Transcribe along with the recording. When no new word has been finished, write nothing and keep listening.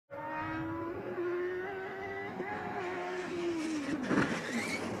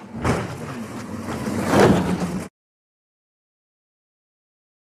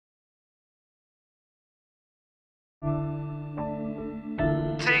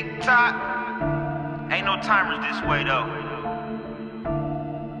TikTok. Ain't no timers this way though.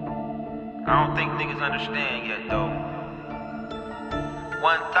 I don't think niggas understand yet though.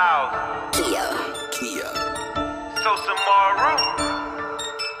 1,000. Kia. SosaVeli.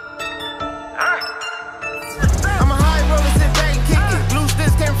 I'm a high roller, sit back and kick it. Blue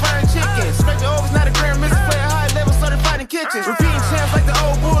sticks came frying chicken. Scrape your overs, not a gram, miss play a high level, started fighting kitchens. Repeating champs like the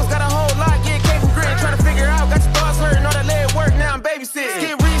old bulls, got a whole lot, yeah, came from grin. Trying to figure out, got your thoughts hurting, all that lead work, now I'm babysitting.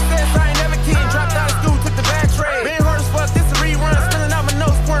 Skip recess, I ain't never kidding. Dropped out of school, took the bad trade. Been hard as fuck, this a rerun. Spilling out my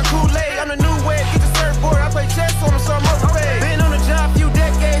notes, pouring Kool-Aid. I'm the new wave, get the surfboard. I play chess on them, so I'm overpaid. Been on the job a few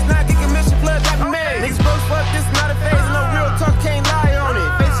decades, now I get commission, blood got me made. Niggas broke, fuck, this is not a phase, no real talk, can't lie on it.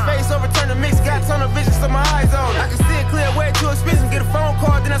 Face to face, overturn the mix, got tunnel vision, so my eyes on it. I can see it clear, way too expensive, get a phone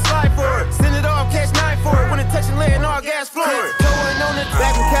call, then I slide for it. Send it off, catch 9 for it, when it touching laying all gas floor.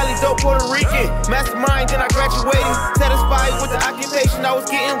 Back in Cali, dope Puerto Rican. Mastermind, then I graduated. Satisfied with the occupation, I was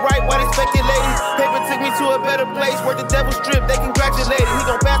getting right while they speculating. Paper took me to a better place, where the devil strip, they congratulated. He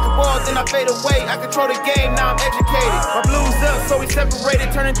gon' basketball, then I fade away. I control the game, now I'm educated. My blues up, so we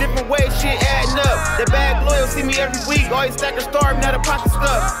separated, turning different ways, shit adding up. That bad loyal see me every week, always stack or starve, now the pocket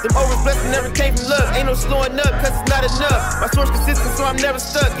stuff. Them overs blessing never came from luck, ain't no slowing up, cause it's not enough. My source consistent, so I'm never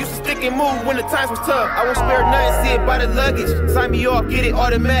stuck. Used to stick and move when the times was tough. I won't spare nothing, see it by the luggage. Sign me off, get it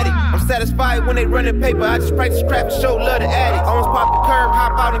automatic. I'm satisfied when they running paper, I just practice craft and show love to addict. Almost pop the curb,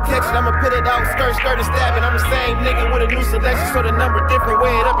 hop out and catch it. I'ma put it out, skirt and stab it. I'm the same nigga with a new selection, so the number different,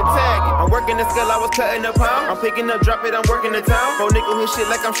 weigh it up and tag it. I'm working the skill, I was cutting a pound. I'm picking up, drop it, I'm working the town. Go nickel his shit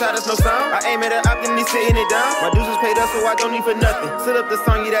like I'm shot, there's no sound. I aim at an op, then he sitting it down. My dudes is paid up, so I don't need for nothing. Sit up the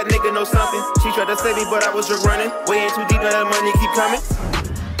song, yeah, that nigga know something. She tried to save me, but I was just running. Way in too deep, now that money keep coming.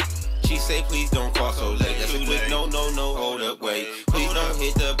 She say, please don't call so late. That's a quick no, hold up, wait. Please don't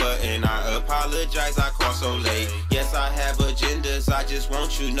hit the button, I apologize, I call so late. Yes, I have agendas, I just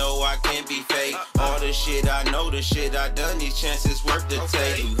want you know I can't be fake. All the shit I know, the shit I done, these chances worth the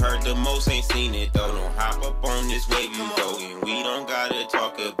take. You heard the most, ain't seen it though. Don't hop up on this wave you go, and we don't gotta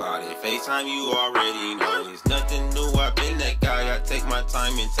talk about it. FaceTime, you already know. It's nothing new, I've been that guy. I take my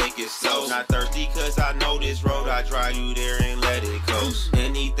time and take it slow. Not thirsty, cause I know this road, I drive you there and let it coast.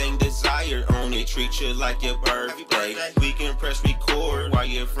 Anything desired on it, treat you like your birthday. We can press record while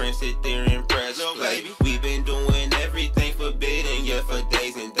your friends sit there and press play. We been doing everything forbidden, yeah, for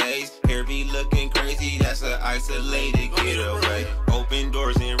days and days. Hair be looking crazy, that's an isolated getaway. Open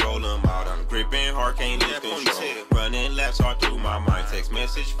doors and roll them out, I'm gripping hard, can't lose control. Running laps all through my mind, text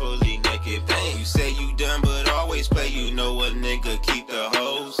message fully naked. You say you done, but always play, you know a nigga keep the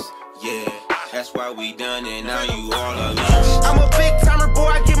hoes. Yeah, that's why we done it, now you all alone. I'm a big timer,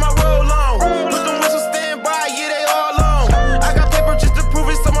 boy, I get my roll on. Put them whistles stand by, yeah, they all on. I got paper just to prove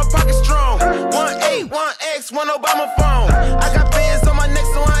it, so my pocket's strong. 1 8, 1 X, 1 Obama phone. I got bands on my neck,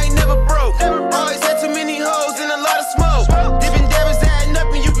 so I ain't never broke. Always had too many hoes and a lot of smoke. Dipping dabs adding up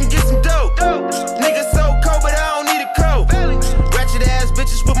and you can get some dope. Niggas so cold, but I don't need a coat. Ratchet ass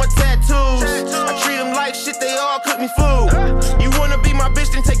bitches with my tattoos. I treat them like shit, they all cook me food. You wanna be my bitch,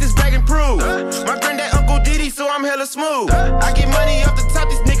 then take this bag and prove. My granddad Uncle Diddy, so I'm hella smooth. I get money off the top,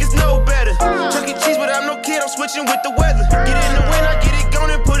 these niggas know better. Chuck E. Cheese, but I'm no kid, I'm switching with the weather. Get in the wind, I get it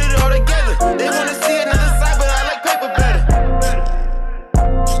going and put it all together. They wanna see another side, but I like paper better.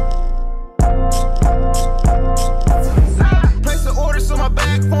 Place an order, so my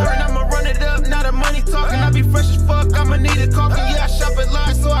bag foreign, I'ma run it up. Now the money talking, I be fresh as fuck, I'ma need a coffee. Yeah, I shop at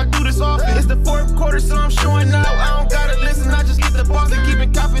Live, so I do this often. It's the 4th quarter, so I'm showing out. I don't gotta listen, I just get the boss and keep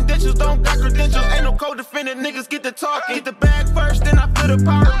it confidential. Don't got credentials, ain't no co-defendant, niggas get the talking. Get the bag first, then I feel the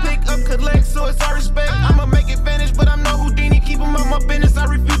power, pick up, collect, so it's all respect. I'ma make it vanish, but I'm no Houdini, keep them out my business, I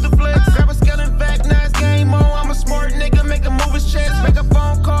refuse to flex. Grab a scale and back, now it's game on. I'm a smart nigga, make a move his chest. Make a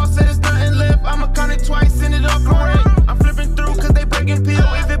phone call, said it's nothing left. I'ma count it twice, send it off correct. I'm flipping through, cause they breaking pill.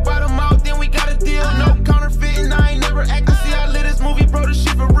 If it bottom out, then we got a deal. No counterfeiting, I ain't never acting. See, I lit this movie, bro, this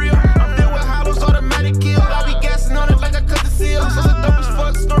shit for real. I'm filled with hollows, automatic kill. I be gassing on it like I cut the seal. So the dope as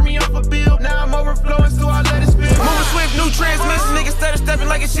fuck, storm me off a bill. Now I'm overflowing, so I let it spill. Moving swift, new transmission. Niggas stutter stepping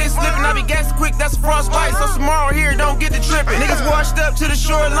like a shit slipping. I be gassing quick, that's a frostbite. So tomorrow here, don't get the tripping. Niggas washed up to the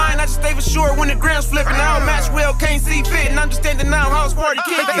shoreline, I just stay for sure when the ground's flipping. I don't match well, can't see fit, and I'm just standing now, house party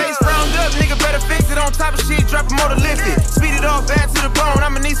kid. Face round up, nigga better fix it. On top of shit, drop a motor, lift it. Speed it off, bad to the bone.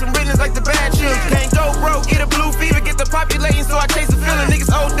 I'ma need some riddance like the bad children. Can't go broke, get a blue fever, get the populating, so I chase the feeling.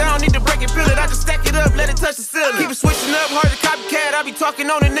 Niggas old down, need to break it, peel it. I just stack it up, let it touch the ceiling. Keep it switching up, hard to copycat. I be talking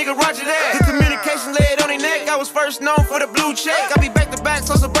on a nigga, Roger that. The communication laid on their neck. I was first known for the blue check. I be back to back,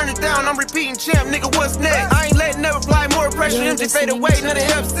 so burn it down. I'm repeating champ, nigga, what's next? I ain't letting never apply more pressure. Them just fade away, none of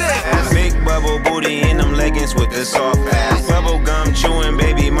them sick. Big bubble booty in them leggings with the soft ass. Bubble gum chewing,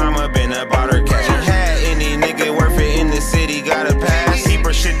 baby mama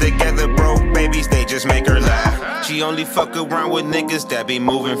only fuck around with niggas that be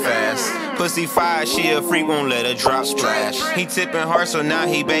moving fast. Pussy fire, she a freak, won't let her drop splash. He tipping hard, so now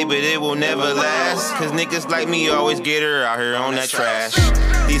he baby, it will never last. Cause niggas like me always get her out here on that trash.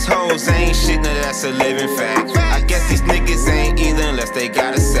 These hoes ain't shit, now that's a living fact. I guess these niggas ain't either unless they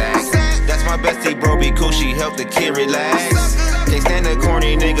got a sack. That's my bestie, bro, be cool, she help the kid relax. Can't stand a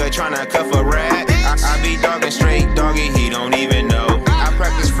corny nigga tryna cuff a rat. I be dogging straight doggy, he don't even know. I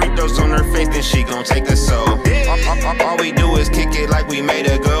practice free throws on her face, then she gon' take a soul. All we do is kick it like we made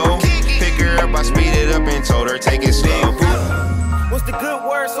her go. Pick her up, I speed it up and told her take it slow. What's the good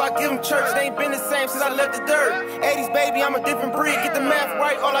word, so I give them church. They ain't been the same since I left the dirt. 80s baby, I'm a different breed. Get the math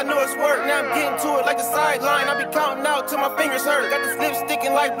right, all I know is work. Now I'm getting to it like the sideline. I be counting out till my fingers hurt. Got the slip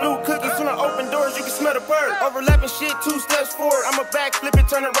sticking like blue cookies. Soon I open doors, you can smell the bird. Overlapping shit, 2 steps forward. I'm a back flip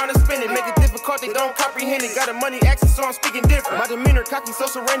it, turn around and spin it. Make it difficult, they don't comprehend it. Got a money accent, so I'm speaking different. My demeanor cocky, so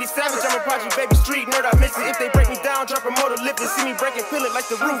Randy Savage. I'm a project baby, street nerd, I miss it. If they break me down, drop a motor lift it. See me breaking, peel it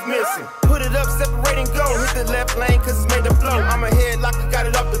like the roof missing. Put it up, separate and go. Hit the left lane, cause it's made to flow. I'm a headlocker, got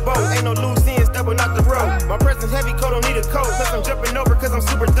it off the boat. Ain't no loose ends, double knock the road. My presence heavy, coat don't need a coat. Plus I'm jumping over cause I'm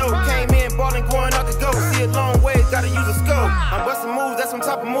super dope. Came in, ballin', going out the go. See a long way, gotta use a scope. I'm busting moves, that's some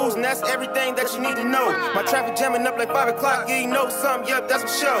type of moves, and that's everything that you need to know. My traffic jamming up like 5 o'clock, yeah, you know something, yup, that's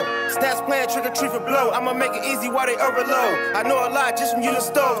for sure. Stats playing, trick or treat for blow. I'ma make it easy while they overload. I know a lot just from using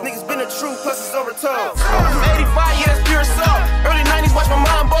stoves. Niggas been the truth, plus it's overtold. I'm 85, yeah, that's pure salt. Early 90s, watch my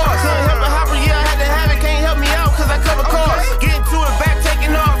mind boss. Couldn't help it, hopper, yeah, I had to have it. Can't help me out, cause I cover cars. Getting to it, back,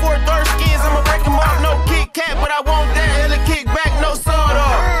 taking off. 4 third skins, I'ma break them off. No Kit Kat, but I want that. Hella kick back, no sawed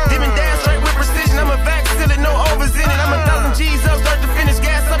off. Dim and dash, straight with precision. I'm a vac seal it, no overs in it. I'm 1,000 G's up, start to finish.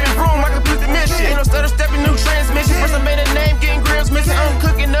 Gas up and broom, I complete the mission. Ain't no stutter stepping, new transmission. First I made a name, getting grills missing. I'm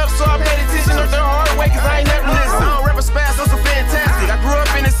cooking up, so I paid attention. Or the hard way, cause I ain't never listen. I don't rap a spaz, so fantastic. I grew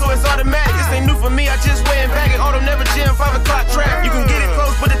up in it, so it's automatic. This ain't new for me, I just weigh and bag it. Auto never jam, 5 o'clock trap. You can get it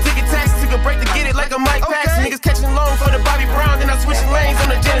close, but the ticket taxes. You can break to get it like a Mike Paxton. Niggas catching loan for the Bobby Brown, then I switch lanes on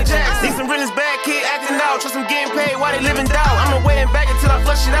the Janet Jackson. Need some realest bad kid acting out. Trust them getting paid while they living doubt. I'ma weigh and back until I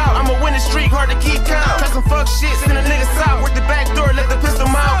flush it out. I'ma win the streak, hard to keep count. Try some fuck shit, send a nigga south. Work the back door, let the pistol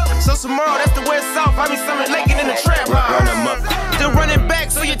mount. So tomorrow, that's the west south. I be summer laking in the trap house. Still running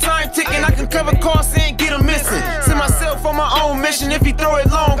back, so your time ticking. I can cover costs and get them missing. Send myself on my own mission. If you throw it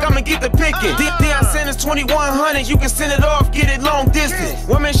long, I'ma get the picking. Deion Sanders 2100, you can send it off, get it long distance.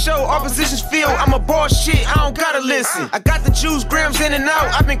 Women show, oppositions feel. I'm a boss shit, I don't gotta listen. I got the juice, grams in and out.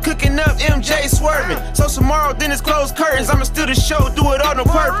 I've been cooking up, MJ swerving. So tomorrow, then it's closed curtains. I'ma steal the show, do it all no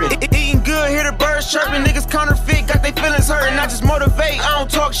purpose. Eating good, hear the birds chirping. Niggas counterfeit, got they feelings hurting. I just motivate, I don't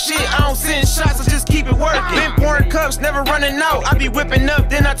talk shit. I don't send shots, I just keep it working. Been pouring cups, never running out. I be whipping up,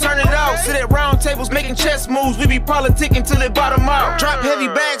 then I turn it out. Sit at round tables, making chess moves. We be politicking till it bottom out. Drop heavy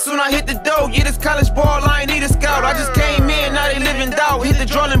bags, soon I hit the dough. Yeah, this college ball, I ain't need a scout. I just came in, now they living doubt. Hit the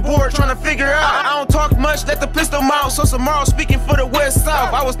drawing board, trying to figure out. I don't talk much, let the pistol mount. So tomorrow, speaking for the West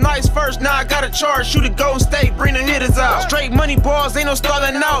South. I was nice first, now I got a charge. Shoot a Golden State, bring the hitters out. Straight money balls, ain't no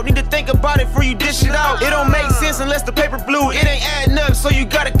stalling out. Need to think about it before you dish it out. It don't make sense unless the paper blue. It ain't adding up, so you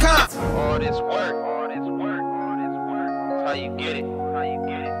gotta count. All this work, that's how you get it.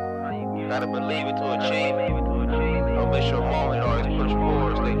 Gotta believe it to achieve it. Don't miss your moment, always push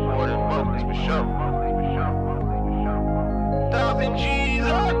forward, stay forward and focused for sure. 1,000 G's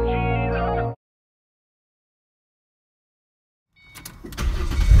up.